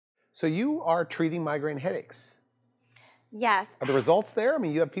So you are treating migraine headaches. Yes. Are the results there? I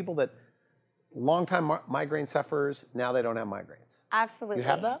mean, you have people that longtime migraine sufferers, now they don't have migraines. Absolutely. You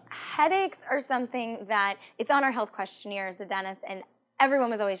have that? Headaches are something that it's on our health questionnaire as a dentist, and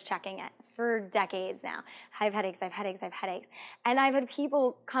everyone was always checking it for decades now. I have headaches, I have headaches, I have headaches. And I've had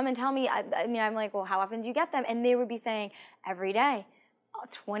people come and tell me, I mean, I'm like, well, how often do you get them? And they would be saying, every day.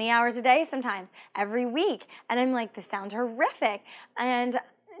 20 hours a day sometimes, every week. And I'm like, this sounds horrific. And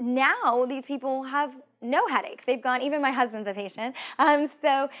now these people have no headaches. They've gone, even my husband's a patient.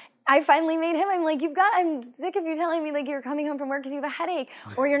 So I finally made him, I'm like, I'm sick of you telling me like you're coming home from work because you have a headache,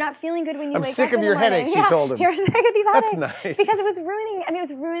 or you're not feeling good when you wake up. I'm sick of your headaches, you told him. You're sick of these headaches. That's nice. Because it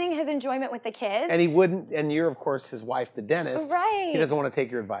was ruining his enjoyment with the kids. And he wouldn't, and you're of course his wife, the dentist. Right. He doesn't want to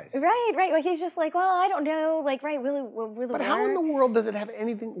take your advice. Right. Like he's just like, well, I don't know, like, right, will But how in the world does it have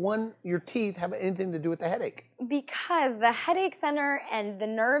anything, your teeth have anything to do with the headache? Because the headache center and the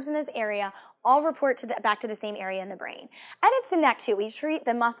nerves in this area all report back to the same area in the brain. And it's the neck too. We treat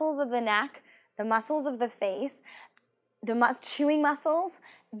the muscles of the neck, the muscles of the face, the chewing muscles.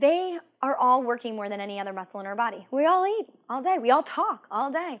 They are all working more than any other muscle in our body. We all eat all day. We all talk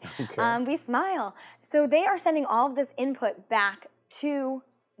all day. Okay. We smile. So they are sending all of this input back to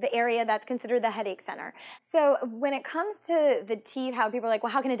the area that's considered the headache center. So when it comes to the teeth, how people are like,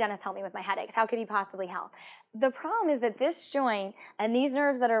 well, how can a dentist help me with my headaches? How could he possibly help? The problem is that this joint and these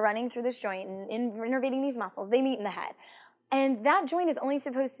nerves that are running through this joint and innervating these muscles, they meet in the head. And that joint is only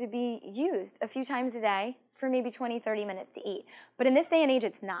supposed to be used a few times a day for maybe 20, 30 minutes to eat. But in this day and age,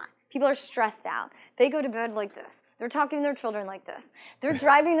 it's not. People are stressed out. They go to bed like this. They're talking to their children like this. They're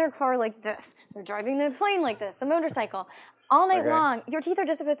driving their car like this. They're driving the plane like this, the motorcycle. All night long, your teeth are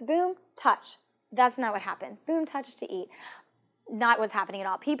just supposed to boom, touch. That's not what happens. Boom, touch to eat. Not what's happening at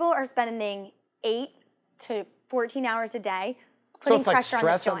all. People are spending 8 to 14 hours a day putting pressure on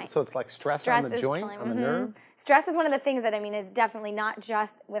this joint. So it's like stress on the joint, on the nerve? Stress is one of the things that, I mean, is definitely not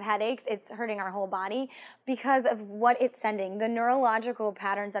just with headaches. It's hurting our whole body because of what it's sending. The neurological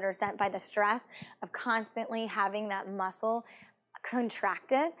patterns that are sent by the stress of constantly having that muscle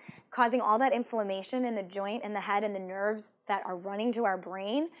contracted, causing all that inflammation in the joint and the head and the nerves that are running to our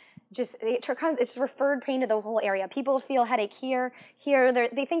brain. It's referred pain to the whole area. People feel headache here,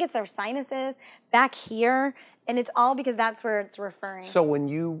 they think it's their sinuses, back here, and it's all because that's where it's referring. So when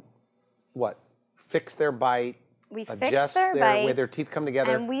you, fix their bite, we adjust fix their bite, where their teeth come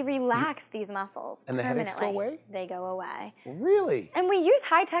together, and we relax these muscles and the headaches go away? They go away. Really? And we use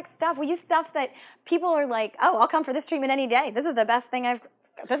high-tech stuff. We use stuff that people are like, oh, I'll come for this treatment any day. This is the best thing that's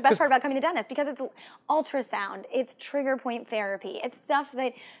the best part about coming to dentist, because it's ultrasound, it's trigger point therapy, it's stuff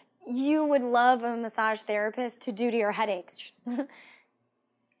that you would love a massage therapist to do to your headaches.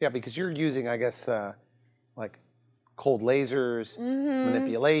 Yeah, because you're using, I guess, like cold lasers,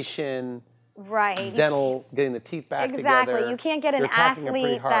 manipulation, right, dental, getting the teeth back together. Exactly. You can't get an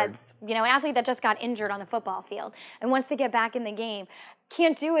athlete that's, an athlete that just got injured on the football field and wants to get back in the game.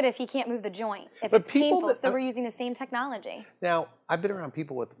 Can't do it if he can't move the joint, if it's painful. So we're using the same technology. Now, I've been around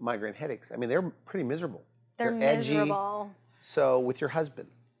people with migraine headaches. I mean, they're pretty miserable. They're miserable. Edgy. So with your husband,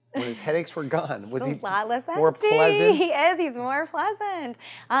 when his headaches were gone, was he more pleasant? He is. He's more pleasant.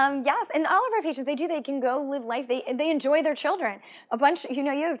 Yes, and all of our patients, they can go live life. They enjoy their children. A bunch, you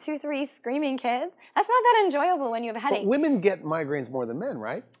have 2, 3 screaming kids. That's not that enjoyable when you have a headache. But women get migraines more than men,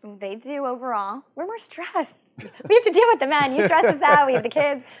 right? They do overall. We're more stressed. We have to deal with the men. You stress us out. We have the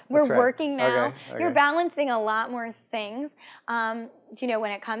kids. We're working now. Okay. You're balancing a lot more things.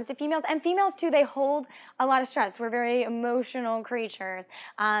 When it comes to females. And females, too, they hold a lot of stress. We're very emotional creatures.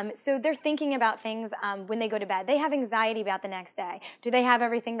 So they're thinking about things when they go to bed. They have anxiety about the next day. Do they have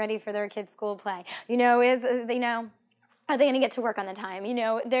everything ready for their kids' school play? Are they going to get to work on the time?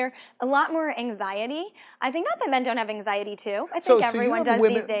 They're a lot more anxiety. I think not that men don't have anxiety, too. I think everyone does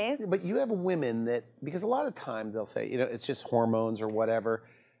these days. But you have women that, because a lot of times they'll say, it's just hormones or whatever.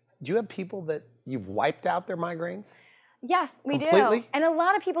 Do you have people that you've wiped out their migraines? Yes, we Completely? do. And a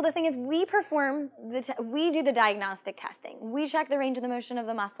lot of people, the thing is, we do the diagnostic testing. We check the range of the motion of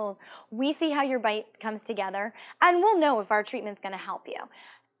the muscles. We see how your bite comes together, and we'll know if our treatment's going to help you.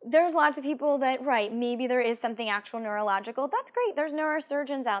 There's lots of people that, maybe there is something actual neurological. That's great. There's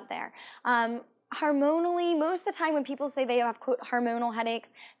neurosurgeons out there. Hormonally, most of the time when people say they have, quote, hormonal headaches,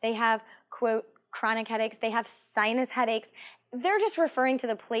 they have, quote, chronic headaches, they have sinus headaches, they're just referring to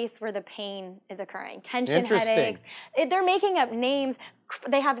the place where the pain is occurring. Tension headaches. They're making up names.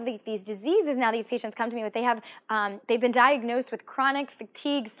 They have these diseases now these patients come to me with. They've been diagnosed with chronic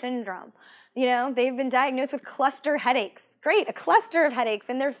fatigue syndrome. They've been diagnosed with cluster headaches. great, a cluster of headaches,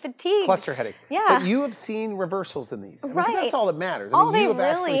 and they're fatigued. Cluster headache. Yeah. But you have seen reversals in these. I mean, 'cause that's all that matters. I All mean, they you have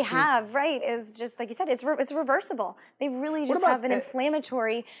actually really seen... have, right, is just, like you said, it's reversible. They really just have an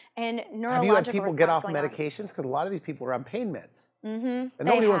inflammatory and neurological Have you had people get off response going on. medications? Because a lot of these people are on pain meds. Mm-hmm. And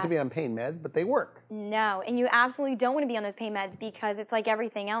nobody wants to be on pain meds, but they work. No, and you absolutely don't want to be on those pain meds because it's like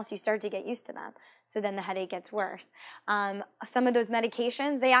everything else, you start to get used to them. So then the headache gets worse. Some of those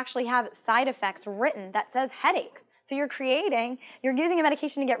medications, they actually have side effects written that says headaches. So you're using a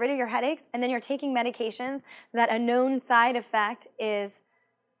medication to get rid of your headaches, and then you're taking medications that a known side effect is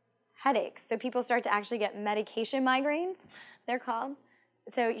headaches. So people start to actually get medication migraines, they're called.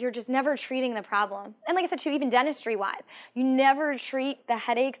 So you're just never treating the problem. And like I said too, even dentistry-wise, you never treat the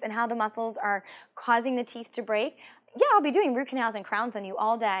headaches and how the muscles are causing the teeth to break. Yeah, I'll be doing root canals and crowns on you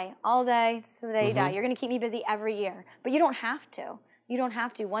all day to the day you die. You're gonna keep me busy every year, but you don't have to. You don't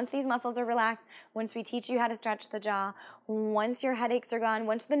have to. Once these muscles are relaxed, once we teach you how to stretch the jaw, once your headaches are gone,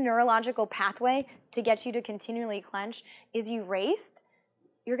 once the neurological pathway to get you to continually clench is erased,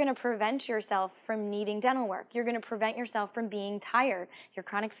 you're going to prevent yourself from needing dental work. You're going to prevent yourself from being tired. Your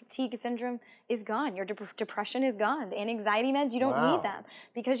chronic fatigue syndrome is gone. Your depression is gone. The anxiety meds, you don't need them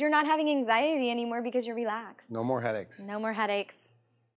because you're not having anxiety anymore because you're relaxed. No more headaches. No more headaches.